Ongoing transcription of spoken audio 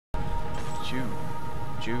Jew.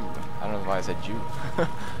 I don't know why I said Jew.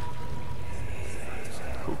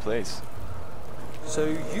 Cool place. So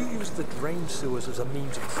you used the drain sewers as a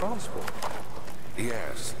means of transport?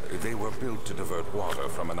 Yes, they were built to divert water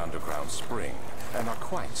from an underground spring, and are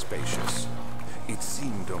quite spacious. It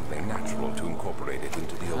seemed only natural to incorporate it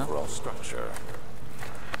into the overall structure.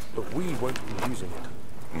 But we won't be using it.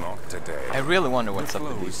 Not today. I really wonder what's up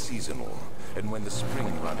with The flow these. is seasonal, and when the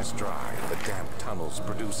spring runs dry, the damp tunnels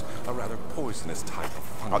produce a rather poisonous type of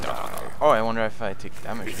fungi. Oh, I wonder if I take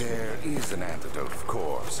damage. There is an antidote, of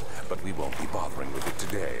course, but we won't be bothering with it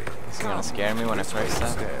today. Is it gonna scare me when I press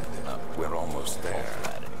that? Instead, we're almost there.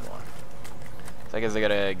 That anymore. So I guess I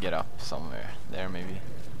gotta get up somewhere. There, maybe.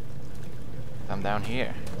 I'm down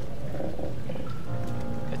here.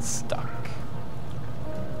 It's stuck.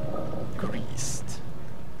 Greased.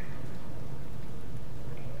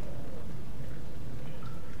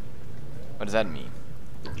 What does that mean?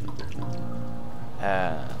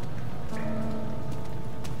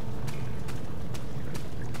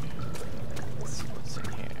 Let's see what's in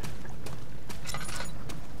here.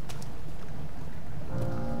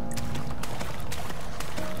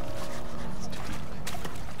 It's too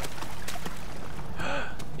deep.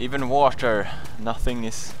 Even water. Nothing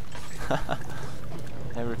is.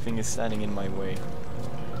 Everything is standing in my way.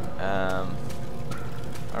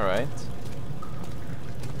 Alright.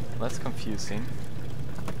 That's confusing.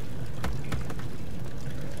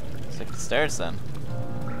 It's like the stairs then.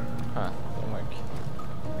 Huh, don't work.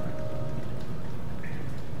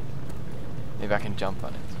 Maybe I can jump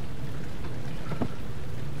on it.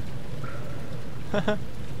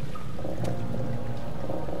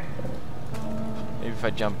 Maybe if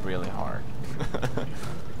I jump really hard.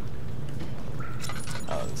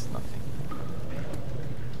 Oh, there's nothing.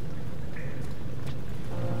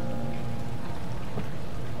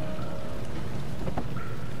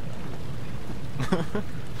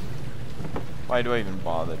 Why do I even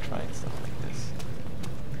bother trying stuff like this?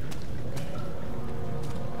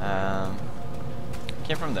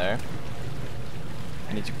 Came from there.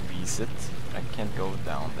 I need to grease it. I can't go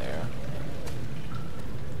down there.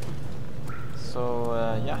 So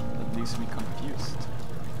yeah, that leaves me confused.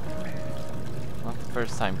 Not the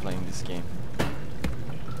first time playing this game.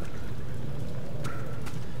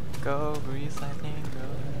 Go grease lightning, go.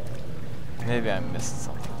 Maybe I missed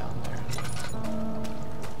something down there.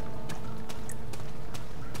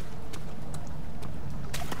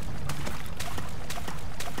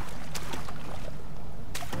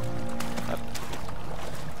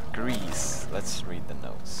 Grease. Let's read the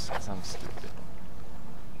notes, 'cause I'm stupid.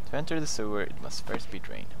 To enter the sewer, it must first be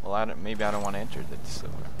drained. Well, maybe I don't want to enter the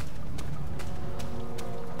sewer.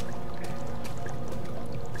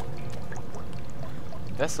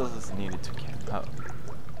 Vessels is needed to carry. Oh.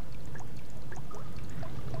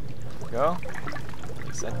 Go.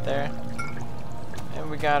 Set there.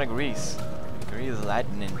 And we got a grease. Grease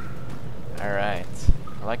lightning. Alright.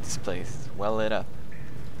 I like this place. It's well lit up.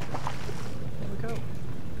 There we go.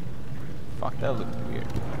 Fuck, that looked weird.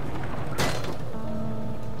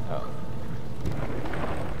 Oh.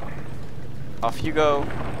 Off you go.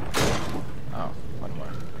 Oh, one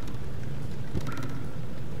more.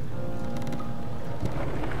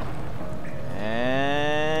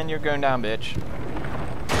 And you're going down, bitch.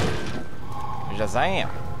 Shazam!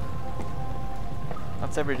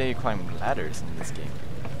 Not every day you climb ladders in this game,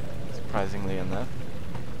 surprisingly enough.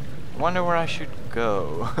 Wonder where I should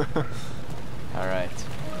go. Alright.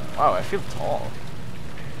 Wow, I feel tall.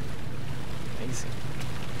 Amazing.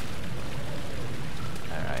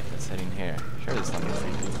 Alright, let's head in here. Sure, there's something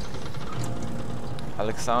creepy.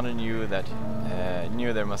 Alexander knew that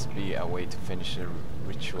there must be a way to finish the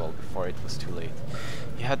ritual before it was too late.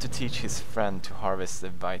 He had to teach his friend to harvest the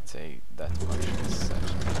vitae that much.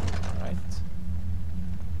 Alright.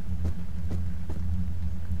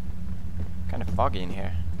 Kind of foggy in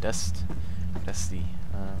here. Dusty.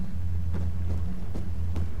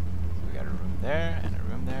 We got a room there, and a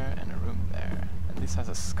room there, and a room there. And this has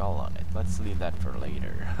a skull on it. Let's leave that for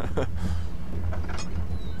later.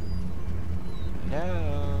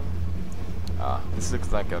 No. Ah, this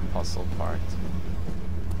looks like a puzzle part.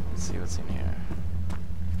 Let's see what's in here.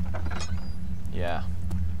 Yeah,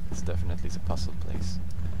 this definitely is a puzzle place.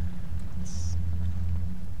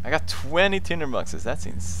 I got 20 tinderboxes. That's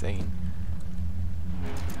insane.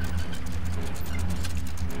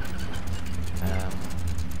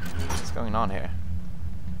 What's going on here?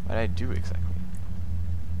 What did I do exactly?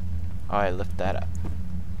 Oh, I lift that up.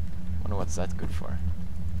 Wonder what's that good for.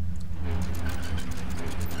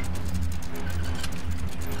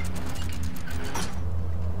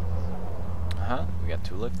 We got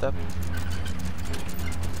two lift up.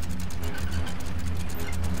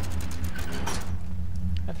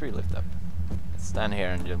 free lift up. Let's stand here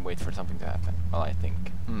and just wait for something to happen. Well, I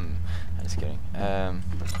think. I'm just kidding.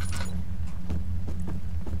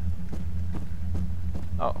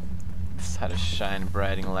 Oh, this had a shine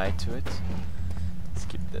brightening light to it. Let's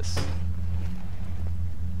keep this.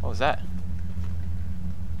 What was that?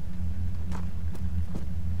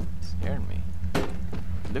 Scared me.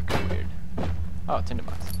 It looked weird. Oh, a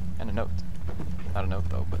tinderbox. And a note. Not a note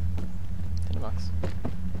though, but tinderbox.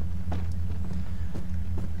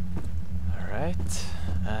 Alright.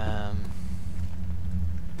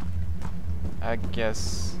 I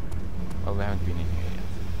guess... Well, we haven't been in here yet.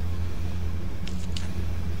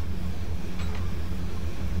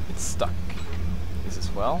 It's stuck. This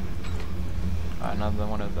as well. Another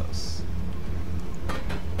one of those.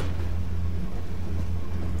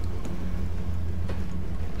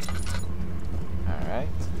 Alright,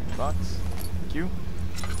 box. Thank you.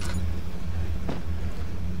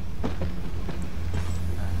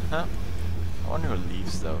 I wonder who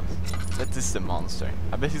leaves those. That is the monster.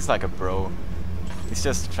 I bet he's like a bro. He's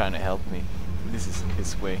just trying to help me. This isn't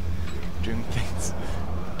his way of doing things.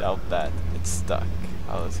 Doubt that. It's stuck.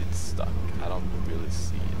 How is it stuck? I don't really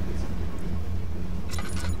see it.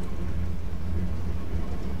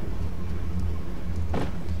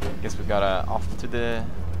 Guess we gotta off to the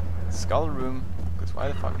skull room. Cause why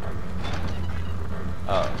the fuck not?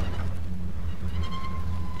 Oh.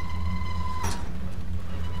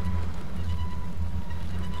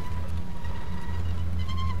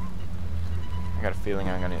 I got a feeling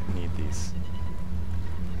I'm gonna need these.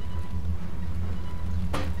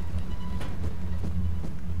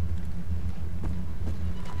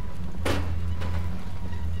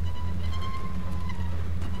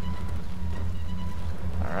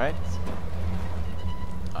 Alright.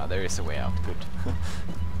 Ah, there is a way out. Good.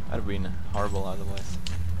 That'd have been horrible otherwise.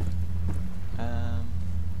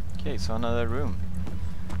 Okay, so another room.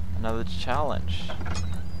 Another challenge.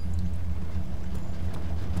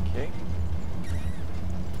 Okay.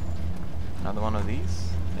 Another one of these.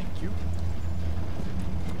 Thank you.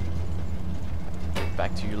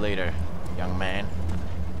 Back to you later, young man.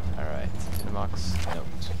 Alright. Inbox.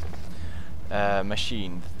 Note.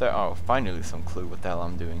 Machine. Oh, finally some clue what the hell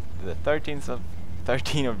I'm doing. The 13th of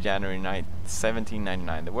January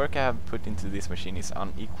 1799. The work I have put into this machine is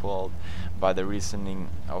unequaled by the reasoning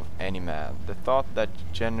of any man. The thought that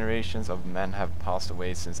generations of men have passed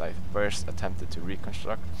away since I first attempted to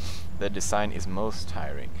reconstruct the design is most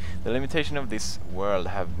tiring. The limitation of this world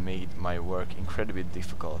have made my work incredibly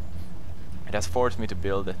difficult. It has forced me to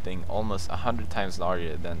build a thing almost 100 times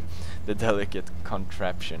larger than the delicate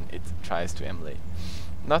contraption it tries to emulate.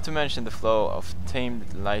 Not to mention the flow of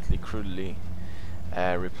tamed, lightly, crudely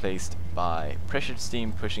replaced by pressured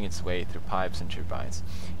steam pushing its way through pipes and turbines.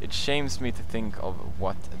 It shames me to think of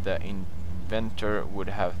what the inventor would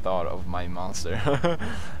have thought of my monster,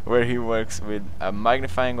 where he works with a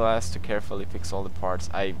magnifying glass to carefully fix all the parts.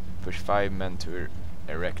 I push 5 men to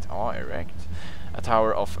erect a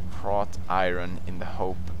tower of wrought iron in the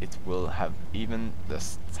hope it will have even the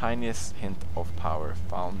tiniest hint of power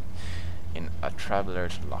found in a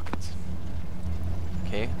traveler's locket.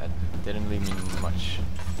 Okay, that didn't leave me much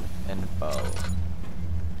info.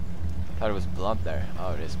 Thought it was blood there.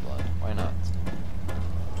 Oh, it is blood. Why not?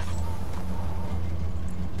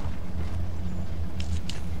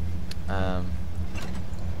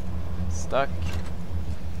 Stuck.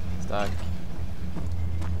 Stuck.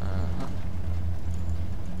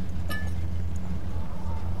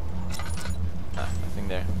 Nothing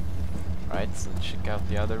there. Right, so let's check out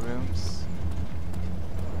the other rooms.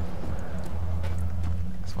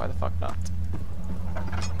 Why the fuck not?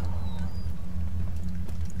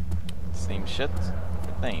 Same shit,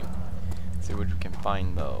 different name. Let's see what we can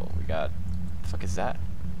find though. We got... What the fuck is that?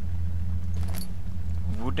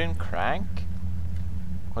 Wooden crank?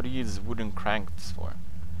 What do you use wooden cranks for?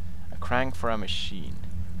 A crank for a machine.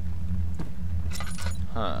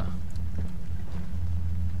 Huh.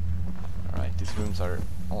 Alright, these rooms are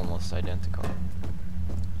almost identical.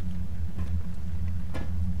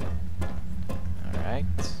 Alright.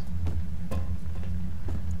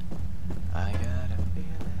 I got a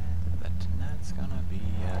feeling that tonight's gonna be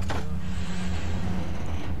a good.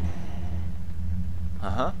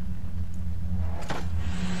 Uh-huh.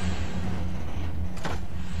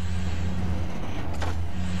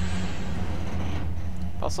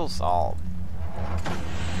 Puzzle solved.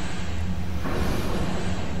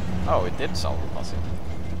 Oh, it did solve the puzzle.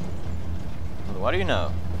 Well, what do you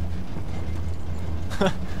know?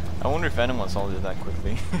 I wonder if anyone solved it that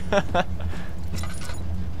quickly.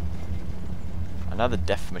 Another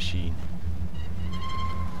death machine.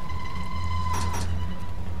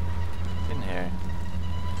 In here.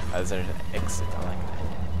 Oh, there's an exit. I like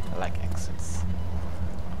that. I like exits.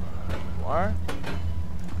 More.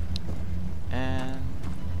 And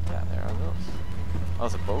yeah, there are those. Oh,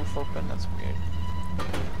 they're both open? That's weird.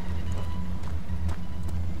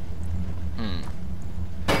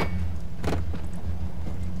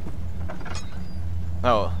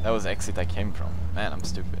 Oh, that was the exit I came from. Man, I'm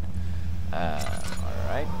stupid.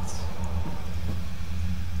 Alright.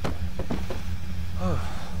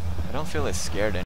 I don't feel as scared anymore.